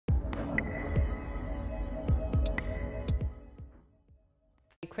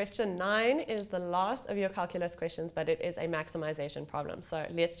question 9 is the last of your calculus questions, but it is a maximization problem. So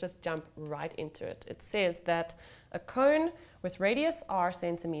let's just jump right into it. It says that a cone with radius r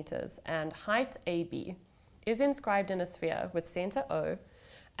centimeters and height AB is inscribed in a sphere with center O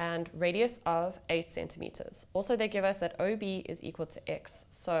and radius of 8 centimeters. Also, they give us that OB is equal to x.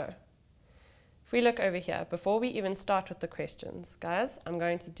 So if we look over here, before we even start with the questions, guys, I'm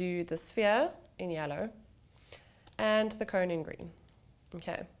going to do the sphere in yellow and the cone in green.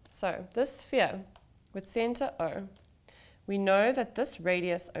 Okay, so this sphere with center O, we know that this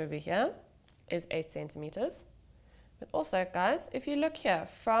radius over here is 8 centimeters. But also, guys, if you look here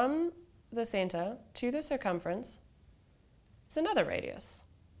from the center to the circumference, it's another radius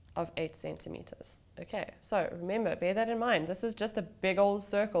of 8 centimeters. Okay, so remember, bear that in mind. This is just a big old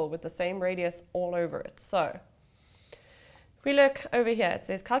circle with the same radius all over it. So if we look over here, it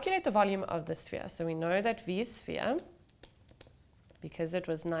says calculate the volume of the sphere. So we know that V sphere, because it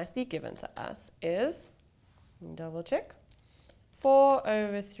was nicely given to us, is, double check,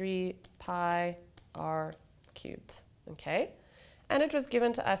 4/3 pi r cubed. Okay, and it was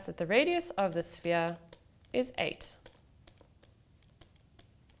given to us that the radius of the sphere is 8.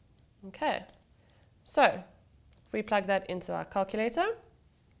 Okay, so if we plug that into our calculator,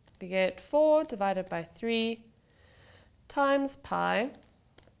 we get 4 divided by 3 times pi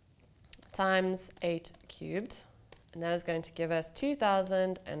times 8 cubed, and that is going to give us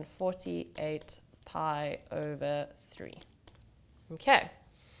 2048 pi over 3. Okay,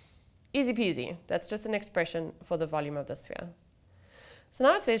 easy peasy. That's just an expression for the volume of the sphere. So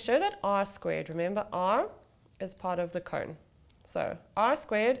now it says show that r squared, remember r is part of the cone. So r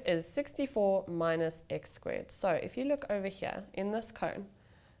squared is 64 minus x squared. So if you look over here in this cone,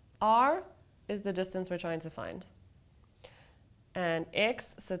 r is the distance we're trying to find. And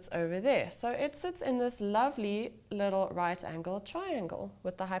x sits over there. So it sits in this lovely little right angle triangle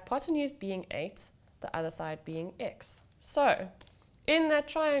with the hypotenuse being 8, the other side being x. So in that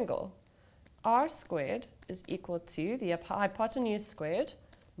triangle, r squared is equal to the hypotenuse squared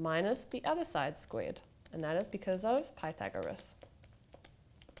minus the other side squared. And that is because of Pythagoras.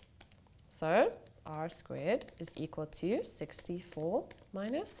 So r squared is equal to 64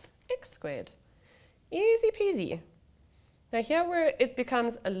 minus x squared. Easy peasy. Now here where it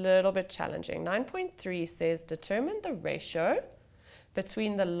becomes a little bit challenging. 9.3 says determine the ratio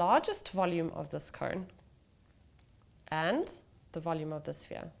between the largest volume of this cone and the volume of the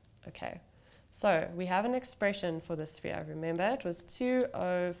sphere. Okay, so we have an expression for the sphere. Remember, it was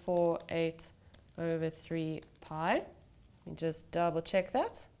 2048 over 3 pi. Let me just double check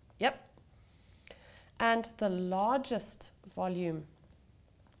that. Yep. And the largest volume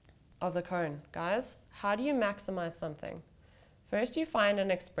of the cone, guys, how do you maximize something? First, you find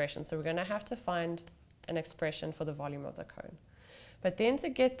an expression. So we're going to have to find an expression for the volume of the cone. But then to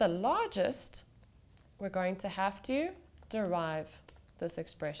get the largest, we're going to have to derive this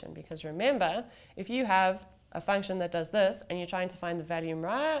expression. Because remember, if you have a function that does this and you're trying to find the volume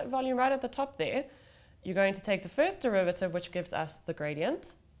right at the top there, you're going to take the first derivative, which gives us the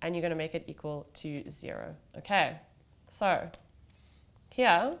gradient, and you're going to make it equal to 0. Okay, so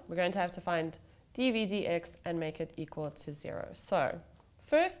here we're going to have to find dv dx and make it equal to 0. So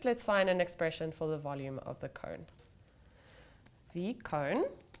first, let's find an expression for the volume of the cone. V cone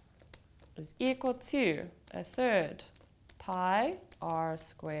is equal to 1/3 pi r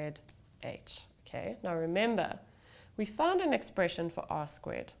squared h. Okay, now remember, we found an expression for r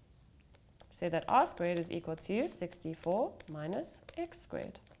squared. Say that r squared is equal to 64 minus x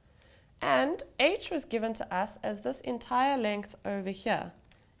squared. And h was given to us as this entire length over here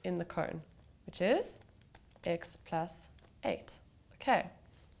in the cone, which is x plus 8. Okay,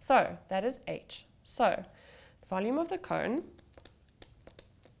 so that is h. So the volume of the cone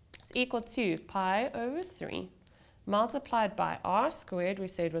is equal to pi over 3 multiplied by r squared, we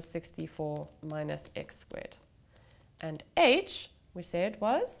said was 64 minus x squared. And h, we said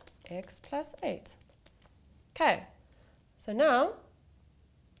was x plus 8. Okay, so now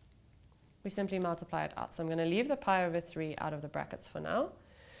we simply multiply it out. So I'm going to leave the pi over 3 out of the brackets for now.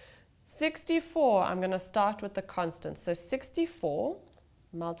 64, I'm going to start with the constant. So 64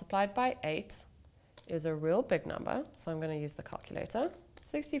 multiplied by 8 is a real big number. So I'm going to use the calculator.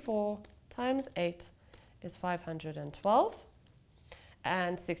 64 times 8 is 512.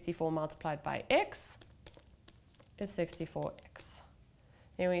 And 64 multiplied by x is 64x.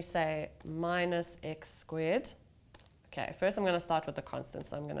 Then we say minus x squared. Okay, first I'm going to start with the constant.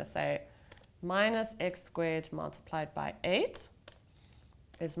 So I'm going to say minus x squared multiplied by 8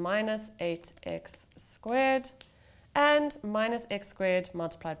 is minus 8x squared, and minus x squared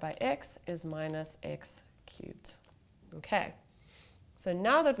multiplied by x is minus x cubed. Okay, So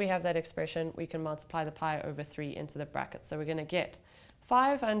now that we have that expression, we can multiply the pi over 3 into the bracket. So we're going to get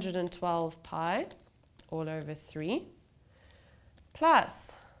 512 pi all over 3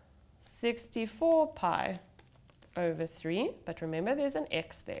 plus 64 pi over 3. But remember, there's an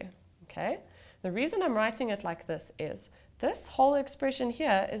x there. Okay? The reason I'm writing it like this is this whole expression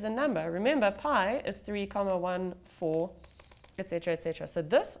here is a number. Remember, pi is 3, 1, 4, etc., etc. So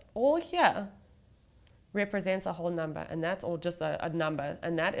this all here represents a whole number, and that's all just a number,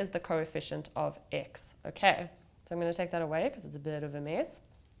 and that is the coefficient of x. Okay, so I'm going to take that away because it's a bit of a mess.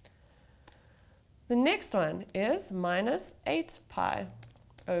 The next one is minus 8 pi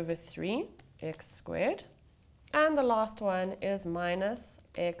over 3 x squared, and the last one is minus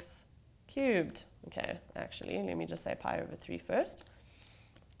x cubed. Okay, actually, let me just say pi over 3 first.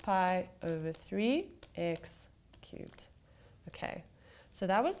 Pi over 3 x cubed. Okay, so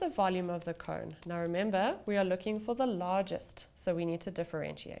that was the volume of the cone. Now remember, we are looking for the largest, so we need to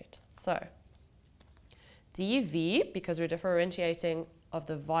differentiate. So dv, because we're differentiating of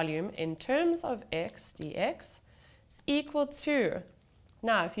the volume in terms of x dx, is equal to,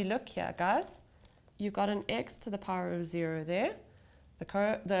 now if you look here, guys, you've got an x to the power of 0 there.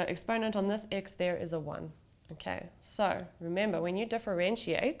 The exponent on this x there is a 1. Okay, so remember, when you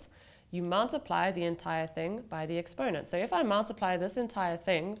differentiate, you multiply the entire thing by the exponent. So if I multiply this entire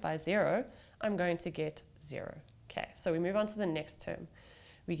thing by 0, I'm going to get 0. Okay, so we move on to the next term.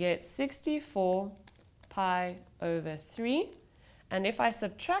 We get 64 pi over 3. And if I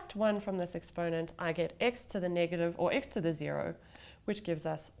subtract 1 from this exponent, I get x to the negative, or x to the 0, which gives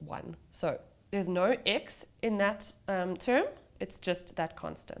us 1. So there's no x in that term. It's just that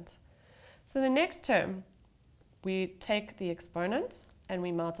constant. So the next term, we take the exponent and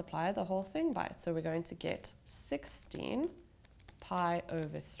we multiply the whole thing by it. So we're going to get 16 pi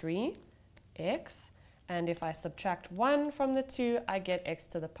over 3 x. And if I subtract 1 from the 2, I get x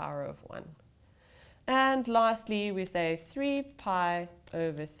to the power of 1. And lastly, we say 3 pi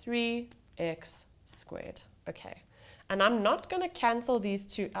over 3 x squared. Okay. And I'm not going to cancel these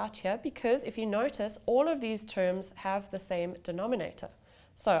two out here because if you notice, all of these terms have the same denominator.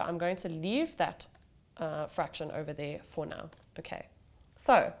 So I'm going to leave that fraction over there for now. Okay.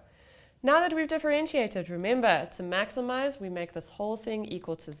 So now that we've differentiated, remember to maximize, we make this whole thing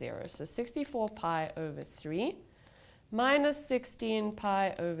equal to 0. So 64 pi over 3 minus 16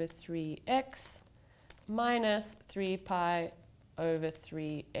 pi over 3x minus 3 pi over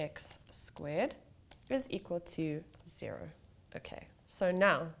 3x squared is equal to 0. Okay, so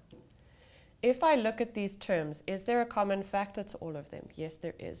now, if I look at these terms, is there a common factor to all of them? Yes,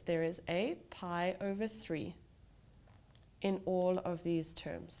 there is. There is a pi over 3 in all of these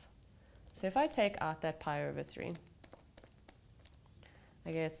terms. So if I take out that pi over 3,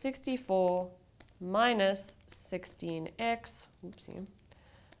 I get 64 minus 16x, oopsie,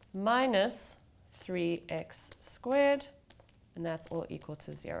 minus 3x squared, and that's all equal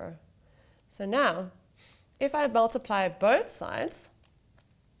to 0. So now, if I multiply both sides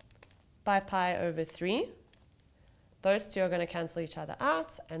by pi over 3, those two are going to cancel each other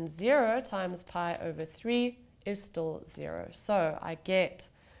out, and 0 times pi over 3 is still 0. So I get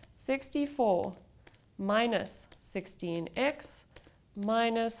 64 minus 16x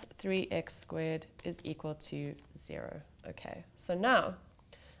minus 3x squared is equal to 0. Okay, so now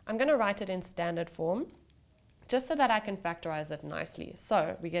I'm going to write it in standard form just so that I can factorize it nicely.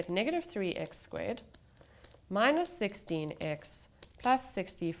 So we get negative 3x squared minus 16x plus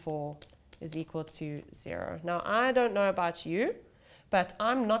 64 is equal to 0. Now, I don't know about you, but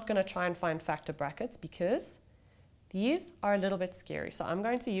I'm not going to try and find factor brackets because these are a little bit scary. So I'm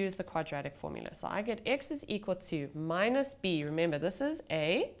going to use the quadratic formula. So I get x is equal to minus b. Remember, this is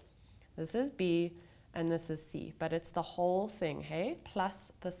a, this is b, and this is c. But it's the whole thing, hey,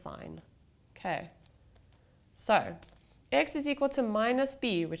 plus the sign. Okay. So x is equal to minus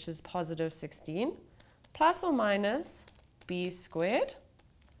b, which is positive 16, plus or minus b squared,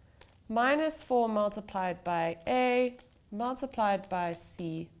 minus 4 multiplied by a, multiplied by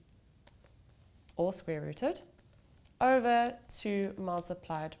c, all square rooted, over 2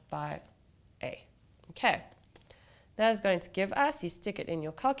 multiplied by a. Okay, that is going to give us, you stick it in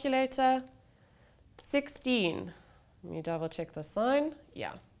your calculator, 16, let me double check the sign,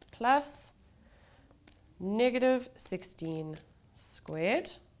 yeah, plus negative 16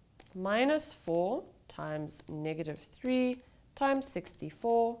 squared minus 4 times negative 3 times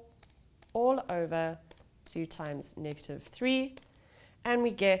 64 all over 2 times negative 3, and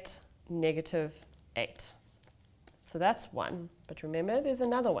we get negative 8. So that's 1. But remember, there's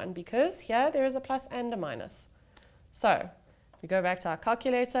another one because here there is a plus and a minus. So we go back to our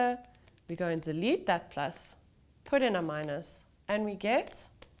calculator, we go and delete that plus, put in a minus, and we get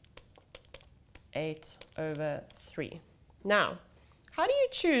 8/3. Now, how do you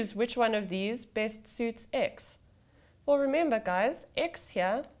choose which one of these best suits x? Well, remember, guys, x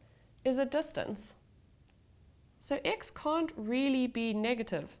here is a distance. So x can't really be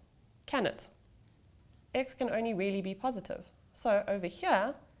negative, can it? X can only really be positive. So over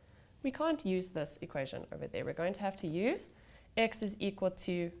here, we can't use this equation over there. We're going to have to use x is equal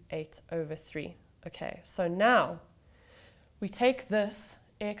to 8/3. Okay, so now we take this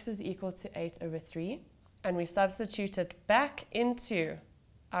x is equal to 8/3 and we substitute it back into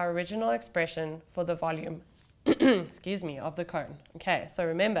our original expression for the volume excuse me, of the cone. Okay, so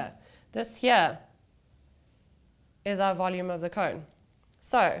remember, this here is our volume of the cone.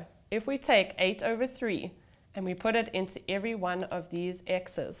 So if we take 8/3 and we put it into every one of these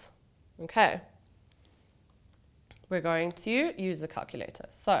x's, okay, we're going to use the calculator.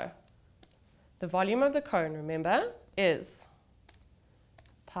 So the volume of the cone, remember, is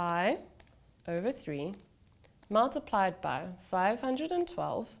pi/3 multiplied by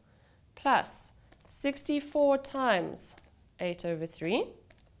 512 plus 64 times 8/3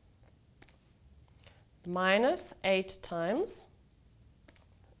 minus 8 times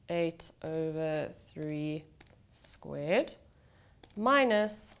 8/3 squared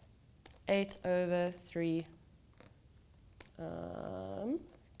minus 8/3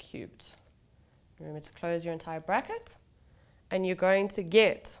 cubed. Remember to close your entire bracket, and you're going to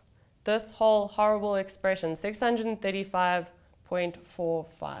get this whole horrible expression,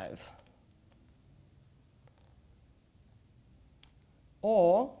 635.45.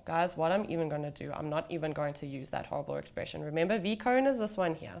 Or, guys, what I'm even going to do, I'm not even going to use that horrible expression. Remember, v cone is this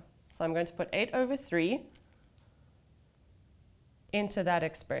one here. So I'm going to put 8/3 into that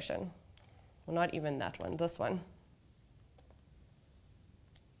expression. Well, not even that one, this one.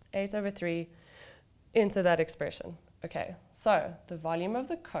 8/3 into that expression. Okay, so the volume of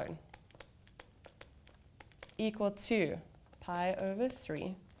the cone is equal to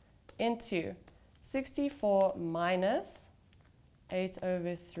pi/3 into 64 minus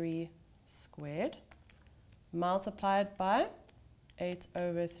 8/3 squared multiplied by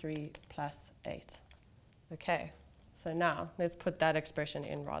 8/3 plus 8. Okay, so now let's put that expression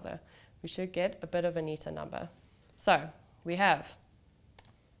in rather. We should get a bit of a neater number. So we have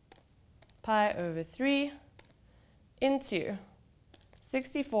pi/3 into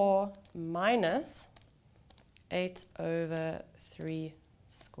 64 minus 8/3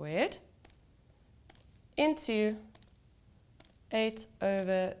 squared into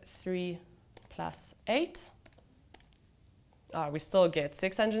 8/3 plus 8. We still get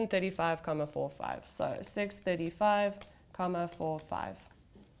 635,45. So 635,45.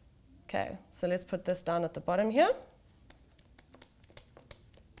 Okay, so let's put this down at the bottom here.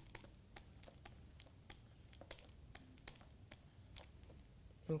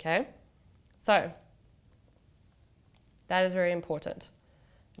 Okay, so that is very important.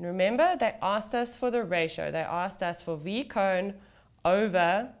 And remember, they asked us for the ratio. They asked us for v cone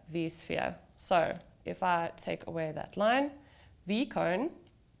over v sphere. So if I take away that line, v cone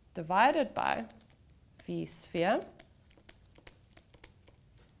divided by v sphere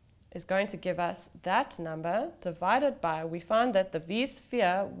is going to give us that number divided by, we found that the v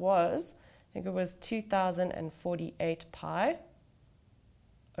sphere was, I think it was 2048 pi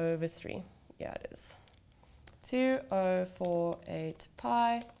over 3. Yeah, it is. 2048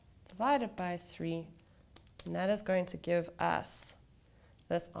 pi divided by 3, and that is going to give us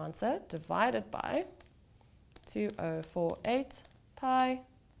this answer divided by 2048 pi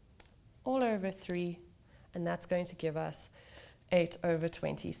all over 3, and that's going to give us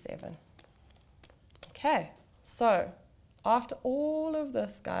 8/27. Okay, so after all of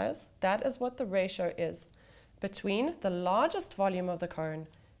this, guys, that is what the ratio is between the largest volume of the cone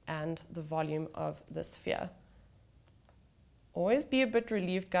and the volume of the sphere. Always be a bit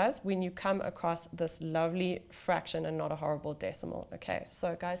relieved, guys, when you come across this lovely fraction and not a horrible decimal. Okay,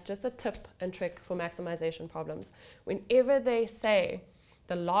 so guys, just a tip and trick for maximization problems. Whenever they say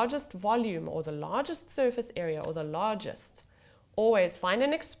the largest volume or the largest surface area or the largest, always find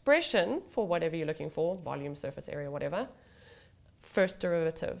an expression for whatever you're looking for, volume, surface area, whatever. First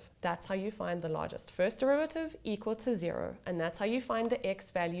derivative, that's how you find the largest. First derivative equal to 0, and that's how you find the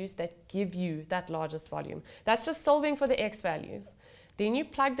x values that give you that largest volume. That's just solving for the x values. Then you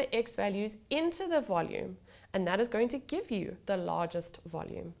plug the x values into the volume, and that is going to give you the largest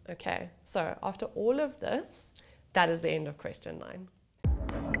volume. Okay, so after all of this, that is the end of question 9.